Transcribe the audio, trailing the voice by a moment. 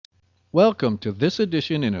Welcome to this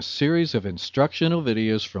edition in a series of instructional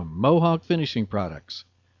videos from Mohawk Finishing Products.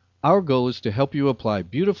 Our goal is to help you apply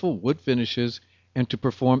beautiful wood finishes and to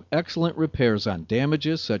perform excellent repairs on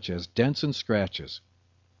damages such as dents and scratches.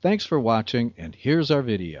 Thanks for watching, and here's our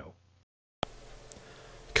video.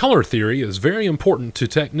 Color theory is very important to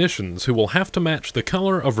technicians who will have to match the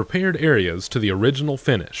color of repaired areas to the original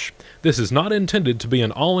finish. This is not intended to be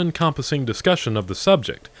an all-encompassing discussion of the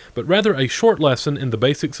subject, but rather a short lesson in the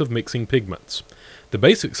basics of mixing pigments. The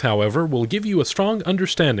basics, however, will give you a strong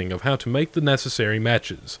understanding of how to make the necessary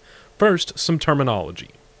matches. First, some terminology.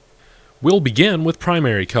 We'll begin with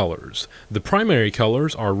primary colors. The primary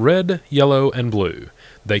colors are red, yellow, and blue.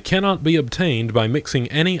 They cannot be obtained by mixing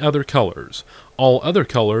any other colors. All other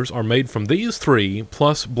colors are made from these three,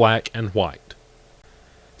 plus black and white.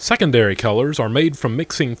 Secondary colors are made from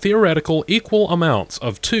mixing theoretical equal amounts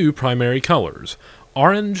of two primary colors.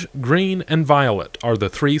 Orange, green, and violet are the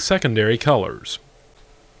three secondary colors.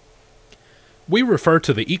 We refer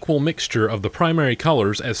to the equal mixture of the primary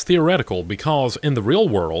colors as theoretical because, in the real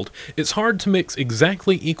world, it's hard to mix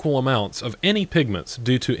exactly equal amounts of any pigments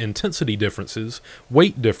due to intensity differences,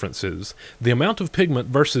 weight differences, the amount of pigment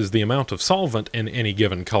versus the amount of solvent in any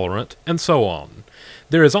given colorant, and so on.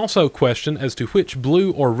 There is also a question as to which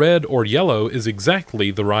blue or red or yellow is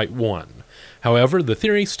exactly the right one. However, the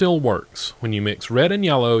theory still works. When you mix red and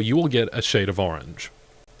yellow, you will get a shade of orange.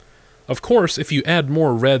 Of course, if you add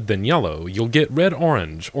more red than yellow, you'll get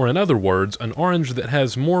red-orange, or in other words, an orange that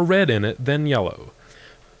has more red in it than yellow.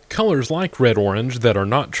 Colors like red-orange that are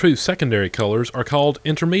not true secondary colors are called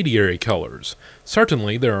intermediary colors.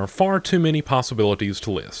 Certainly, there are far too many possibilities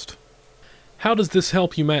to list. How does this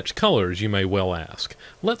help you match colors, you may well ask?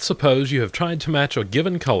 Let's suppose you have tried to match a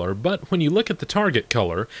given color, but when you look at the target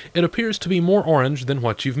color, it appears to be more orange than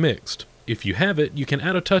what you've mixed. If you have it, you can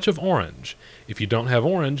add a touch of orange. If you don't have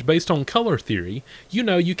orange, based on color theory, you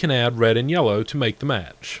know you can add red and yellow to make the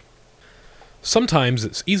match. Sometimes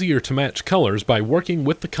it's easier to match colors by working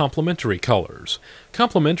with the complementary colors.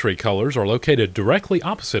 Complementary colors are located directly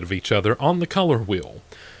opposite of each other on the color wheel.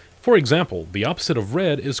 For example, the opposite of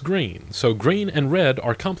red is green, so green and red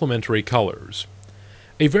are complementary colors.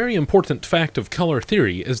 A very important fact of color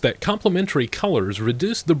theory is that complementary colors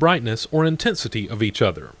reduce the brightness or intensity of each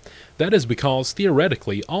other. That is because,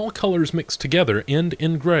 theoretically, all colors mixed together end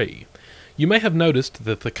in gray. You may have noticed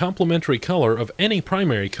that the complementary color of any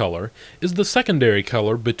primary color is the secondary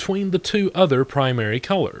color between the two other primary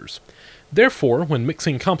colors. Therefore, when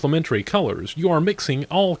mixing complementary colors, you are mixing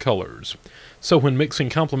all colors. So when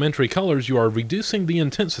mixing complementary colors, you are reducing the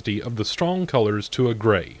intensity of the strong colors to a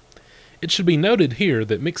gray. It should be noted here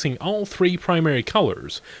that mixing all three primary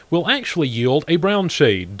colors will actually yield a brown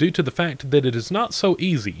shade due to the fact that it is not so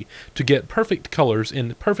easy to get perfect colors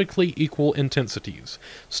in perfectly equal intensities.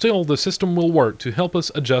 Still, the system will work to help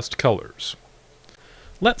us adjust colors.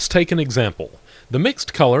 Let's take an example. The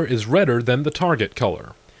mixed color is redder than the target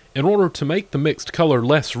color. In order to make the mixed color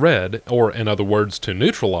less red, or in other words to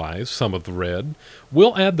neutralize some of the red,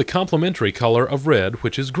 we'll add the complementary color of red,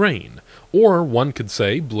 which is green, or one could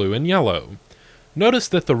say blue and yellow. Notice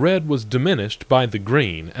that the red was diminished by the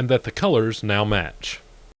green and that the colors now match.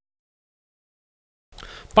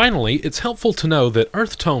 Finally, it's helpful to know that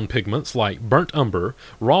earth tone pigments like burnt umber,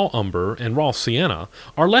 and raw sienna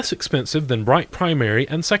are less expensive than bright primary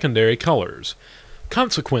and secondary colors.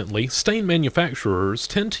 Consequently, stain manufacturers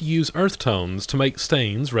tend to use earth tones to make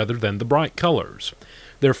stains rather than the bright colors.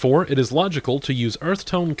 Therefore, it is logical to use earth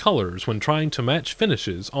tone colors when trying to match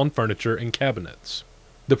finishes on furniture and cabinets.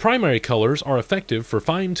 The primary colors are effective for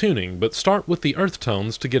fine-tuning, but start with the earth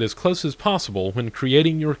tones to get as close as possible when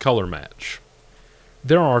creating your color match.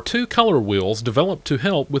 There are two color wheels developed to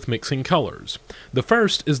help with mixing colors. The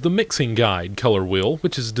first is the Mixing Guide color wheel,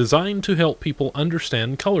 which is designed to help people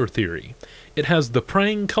understand color theory. It has the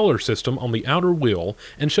praying color system on the outer wheel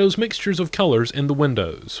and shows mixtures of colors in the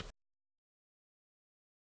windows.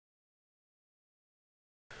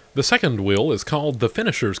 The second wheel is called the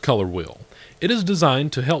Finisher's Color Wheel. It is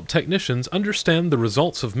designed to help technicians understand the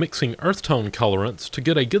results of mixing earth tone colorants to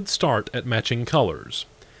get a good start at matching colors.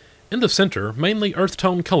 In the center, mainly earth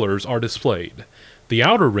tone colors are displayed. The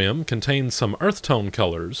outer rim contains some earth tone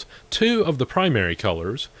colors, two of the primary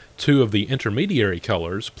colors, two of the intermediary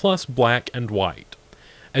colors, plus black and white.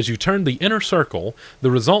 As you turn the inner circle, the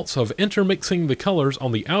results of intermixing the colors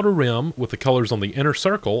on the outer rim with the colors on the inner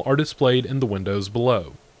circle are displayed in the windows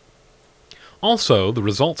below. Also, the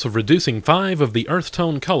results of reducing 5 of the earth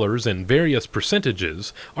tone colors in various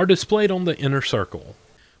percentages are displayed on the inner circle.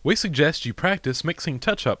 We suggest you practice mixing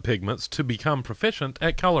touch-up pigments to become proficient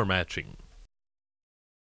at color matching.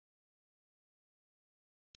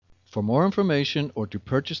 For more information or to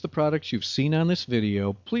purchase the products you've seen on this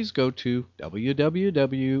video, please go to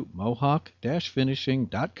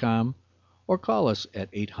www.mohawk-finishing.com or call us at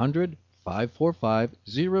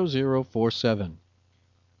 800-545-0047.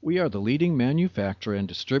 We are the leading manufacturer and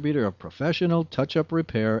distributor of professional touch-up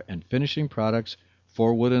repair and finishing products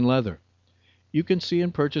for wood and leather. You can see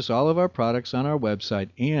and purchase all of our products on our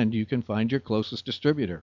website, and you can find your closest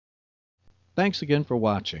distributor. Thanks again for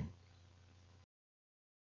watching.